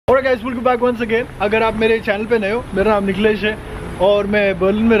Alright guys, welcome back once again. अगर आप मेरे चैनल पे नए हो, मेरा नाम निखिलेश है और मैं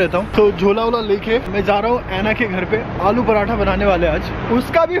बर्लिन में रहता हूँ। तो झोला वोला लेके मैं जा रहा हूँ ऐना के घर पे। आलू पराठा बनाने वाले आज।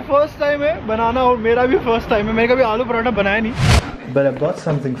 उसका भी फर्स्ट टाइम है बनाना और मेरा भी फर्स्ट टाइम है। मैंने कभी आलू पराठा बनाया नहीं। But I bought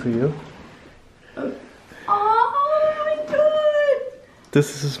something for you. Oh my god!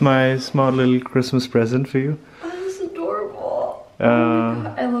 This is my small little Christmas present for you. Oh, this is adorable. Oh my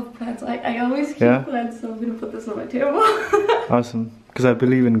god, I love plants. I always keep plants, so I'm gonna put this on my table. Awesome. Because I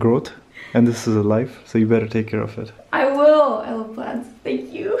believe in growth and this is a life, so you better take care of it. I will. I love plants.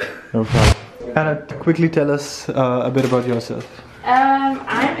 Thank you. No problem. Anna, quickly tell us a bit about yourself. I'm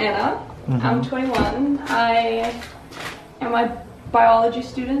Anna. I'm 21. I am a biology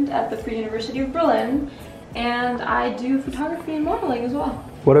student at the Free University of Berlin, and I do photography and modeling as well.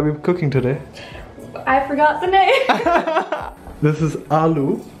 What are we cooking today? I forgot the name. This is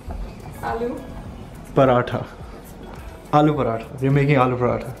Aloo. Aloo. Paratha. Aloo paratha. We're making aloo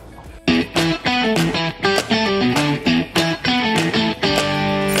paratha.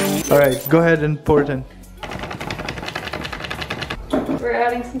 Alright, go ahead and pour it in. We're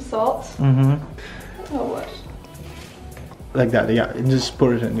adding some salt. Oh, what? Like that, yeah. And just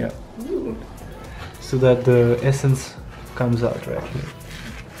pour it in, yeah. Ooh. So that the essence comes out, right?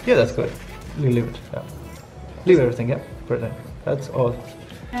 Yeah, that's good. You leave it, yeah. Leave everything, yeah. Pour it in. That's all.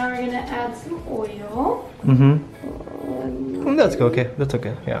 Now we're gonna add some oil. That's okay. That's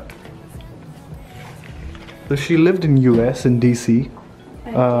okay. Yeah. So she lived in US in DC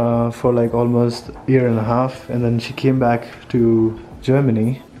for like almost a year and a half, and then she came back to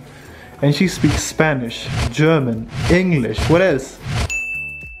Germany, and she speaks Spanish, German, English. What else?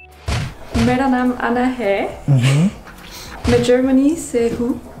 मेरा नाम Anna है. मैं Germany से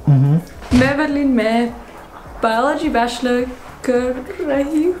हूँ. मैं Berlin में biology bachelor कर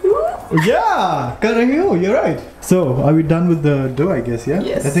रही हूँ. Yeah, कर रही हूँ. You're right. So, are we done with the dough? I guess, yeah.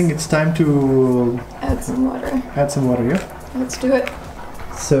 Yes. I think it's time to Add some water. add some water. Yeah. Let's do it.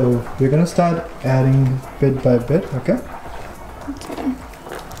 So we're gonna start adding bit by bit. Okay. Okay.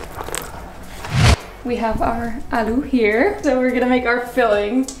 We have our aloo here. So we're gonna make our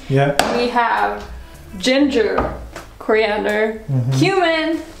filling. Yeah. We have ginger, coriander,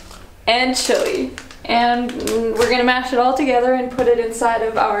 cumin, and chili. And we're gonna mash it all together and put it inside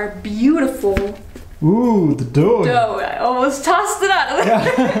of our beautiful Ooh, the dough. I almost tossed it out of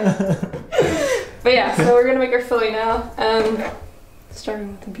there. But yeah, so we're gonna make our filling now.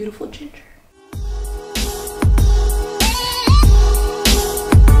 Starting with the beautiful ginger.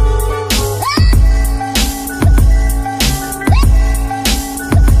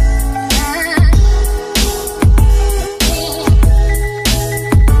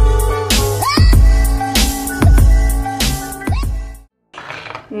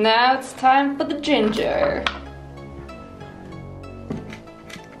 Now it's time for the ginger.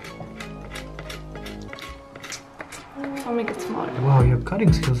 I'll make it smaller. Wow, your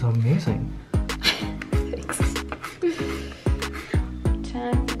cutting skills are amazing. Thanks.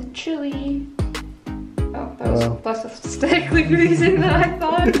 Time for the chili. Oh, that was less aesthetically pleasing than I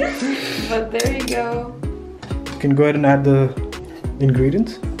thought. But there you go. You can go ahead and add the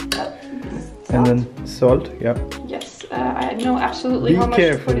ingredients. And then salt, yeah. Yes, I know absolutely how much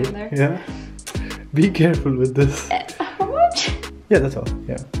to put in there. Yeah. Be careful with this. How much? Yeah, that's all,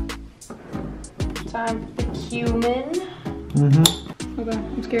 yeah. Time for the cumin. Okay,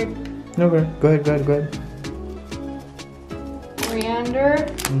 I'm scared. Okay, go ahead. Coriander.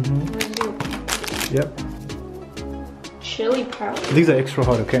 Yep. Chili powder. These are extra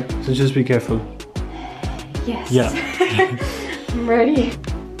hot, okay? So just be careful. Yes. Yeah. I'm ready.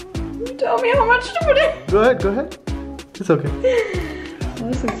 Tell me how much to put in. Go ahead. It's okay. Oh,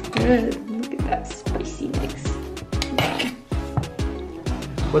 this looks good. Look at that spicy mix.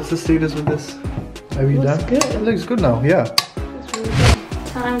 What's the status with this? Are we done? Good. It looks good now, yeah. It's really good.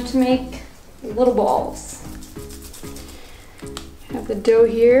 Time to make little balls. Have the dough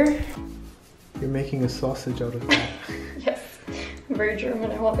here. You're making a sausage out of it. Yes. I'm very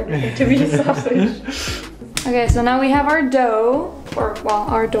German. I want everything to be a sausage. Okay, so now we have our dough,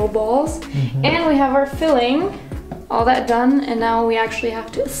 our dough balls, and we have our filling, all that done, and now we actually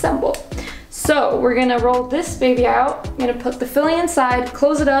have to assemble. So we're gonna roll this baby out. I'm gonna put the filling inside,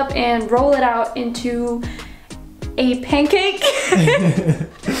 close it up, and roll it out into a pancake.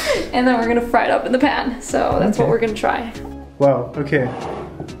 And then we're gonna fry it up in the pan. So that's what we're gonna try. Wow, okay.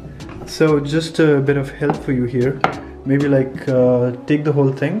 So just a bit of help for you here. Maybe like take the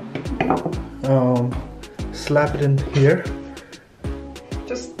whole thing. Slap it in here.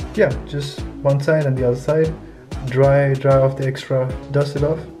 Just one side and the other side. Dry off the extra, dust it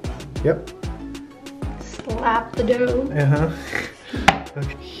off. Yep. Slap the dough.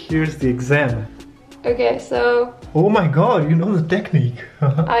 Okay, here's the exam. Okay, so... Oh my god, you know the technique.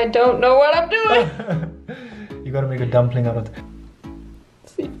 I don't know what I'm doing. You gotta make a dumpling out of it.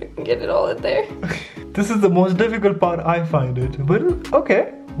 See if I can get it all in there. This is the most difficult part, I find it. But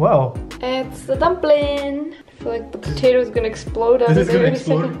okay, wow. It's the dumpling. I feel like the potato is gonna explode out of there in a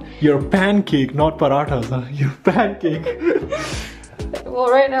second. Your pancake, not parathas, huh? Your pancake.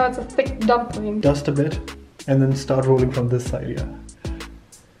 Well, right now it's a thick dumpling. Dust a bit, and then start rolling from this side, yeah.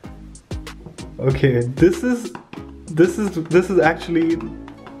 Okay, this is actually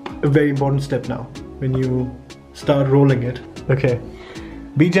a very important step now when you start rolling it. Okay,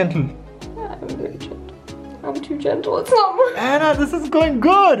 be gentle. I'm very gentle. I'm too gentle. It's not working. Anna, this is going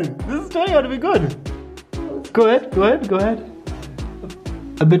good. This is turning out to be good. Go ahead.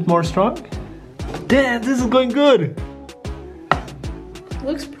 A bit more strong. Damn, this is going good. It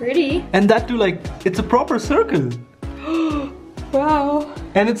looks pretty. And that too, like, it's a proper circle. Wow.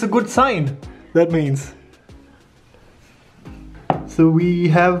 And it's a good sign, that means. So we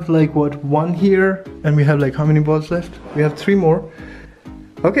have like what, one here, and we have like how many balls left? We have 3 more.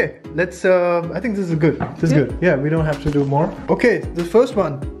 Okay, let's, I think this is good. This is good. Yeah, we don't have to do more. Okay, the first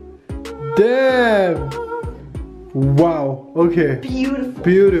one. Damn. Wow, okay.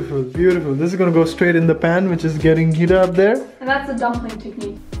 Beautiful. This is gonna go straight in the pan, which is getting heated up there. And that's the dumpling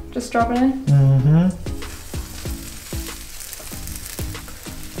technique. Just drop it in. Mm-hmm.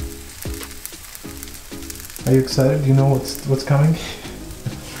 Are you excited? Do you know what's coming?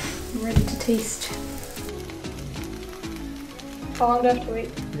 I'm ready to taste. How long do I have to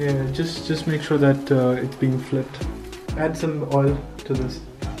wait? Yeah, just make sure that it's being flipped. Add some oil to this.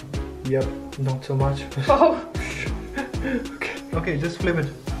 Yep, not so much. Oh. Okay, just flip it.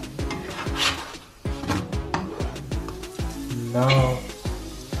 Now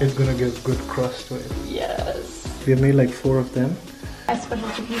it's gonna give good crust to it. Yes. We have made like 4 of them. My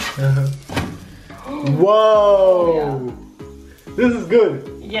specialty. Whoa! Yeah. This is good.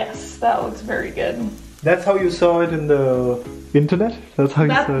 Yes, that looks very good. That's how you saw it in the internet? That's how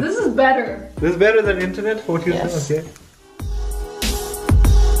you saw it? This is better. This is better than internet? What you Yes. saw? Okay.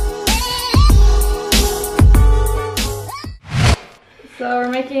 So we're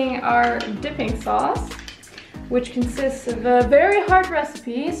making our dipping sauce, which consists of a very hard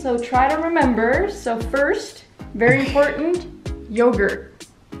recipe, so try to remember. So first, very important, yogurt.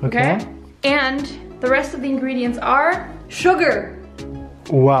 Okay? And the rest of the ingredients are sugar.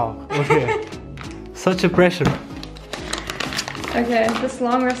 Wow, okay. Such a pressure. Okay, this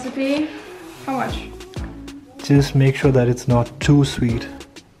long recipe, how much? Just make sure that it's not too sweet.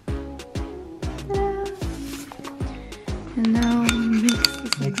 And now we mix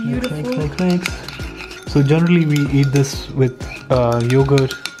this beautiful. Mix. So generally we eat this with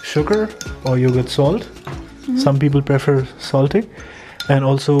yogurt sugar or yogurt salt. Some people prefer salty. And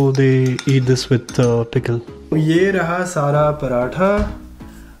also they eat this with pickle. ये रहा सारा paratha.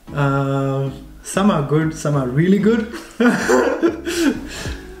 Some are good, some are really good.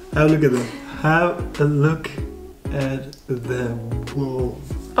 Have a look at them. Have a look at them. Whoa.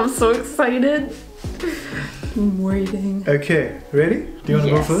 I'm so excited. I'm waiting. Okay, ready? Do you want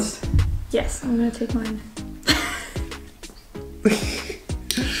to go first? Yes, I'm gonna take mine.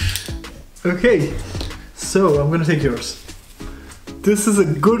 Okay, so I'm gonna take yours. This is a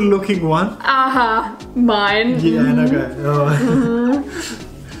good looking one. Aha, mine. Yeah, okay. Oh.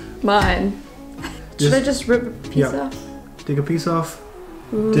 Mine. Should I just rip a piece off? Take a piece off,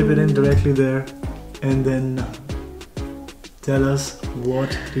 dip it in directly there, and then tell us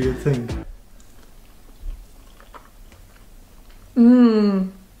what do you think.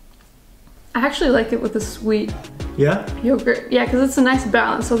 I actually like it with the sweet yogurt. Yeah, because it's a nice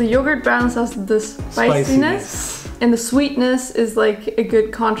balance. So the yogurt balances the spiciness. And the sweetness is like a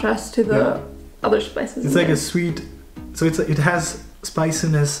good contrast to the other spices. It's like a sweet, so it has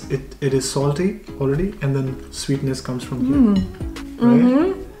spiciness, it is salty already, and then sweetness comes from here.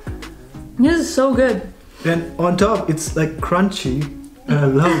 Right? This is so good. And on top, it's like crunchy, and I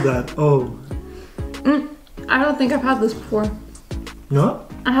love that. Oh. I don't think I've had this before. No?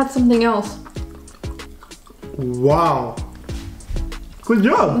 I had something else. Wow. Good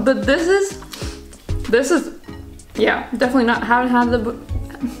job. But this is, yeah, definitely not, haven't had the,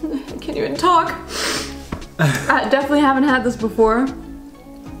 I can't even talk. I definitely haven't had this before.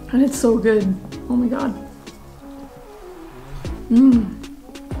 And it's so good. Oh my god. I'm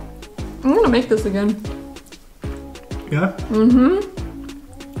gonna make this again. Yeah?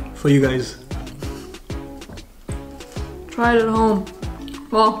 For you guys. Try it at home.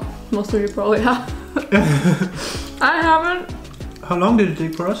 Well, most of you probably have. I haven't. How long did it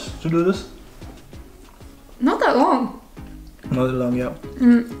take for us to do this? Not that long. Mother long, yeah.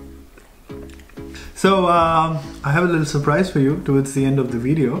 So I have a little surprise for you towards the end of the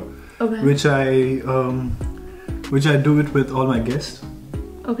video, Okay. which I do it with all my guests.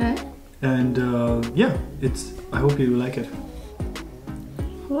 Okay. And yeah, I hope you like it.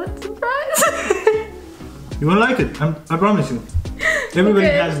 What surprise? You won't like it. I promise you. Everybody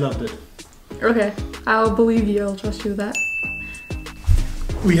Okay. has loved it. Okay, I'll believe you. I'll trust you with that.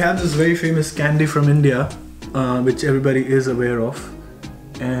 We have this very famous candy from India, which everybody is aware of,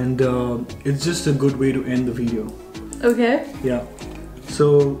 and it's just a good way to end the video. Okay. Yeah.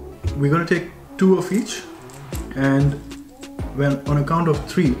 So we're gonna take 2 of each, and when on a count of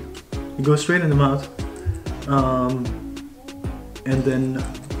 3, you go straight in the mouth, and then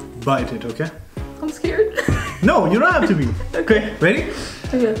bite it. Okay? I'm scared. No, you don't have to be. Okay. Ready?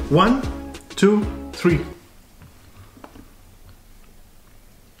 Okay. 1, 2, 3.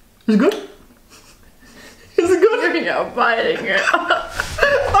 Is it good? Is it good? You're biting it.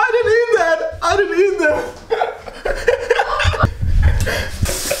 I didn't eat that! I didn't eat that!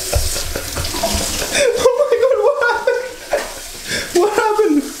 Oh my god, what happened? What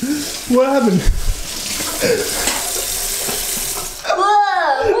happened? What happened?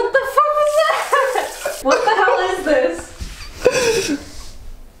 Whoa! What the fuck was that? What the hell is this?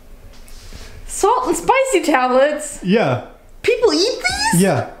 Salt and spicy tablets? Yeah. People eat these?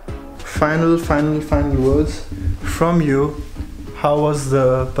 Yeah. Final words from you. How was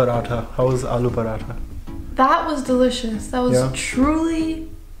the paratha? How was aloo paratha? That was delicious. That was truly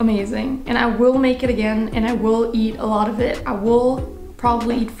amazing. And I will make it again, and I will eat a lot of it. I will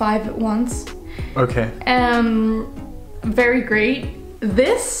probably eat 5 at once. Okay. Very great.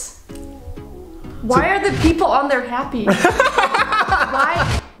 This? Why are the people on there happy?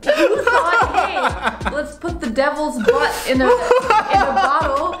 Why? Who thought, hey, let's put the devil's butt in a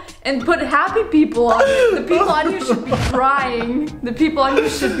bottle and put happy people on it? The people on here should be crying. The people on here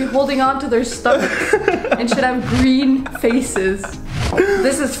should be holding on to their stomachs and should have green faces.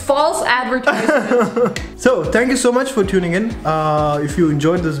 This is false advertisement. So, thank you so much for tuning in. If you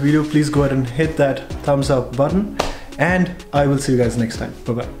enjoyed this video, please go ahead and hit that thumbs up button. And I will see you guys next time.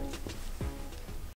 Bye-bye.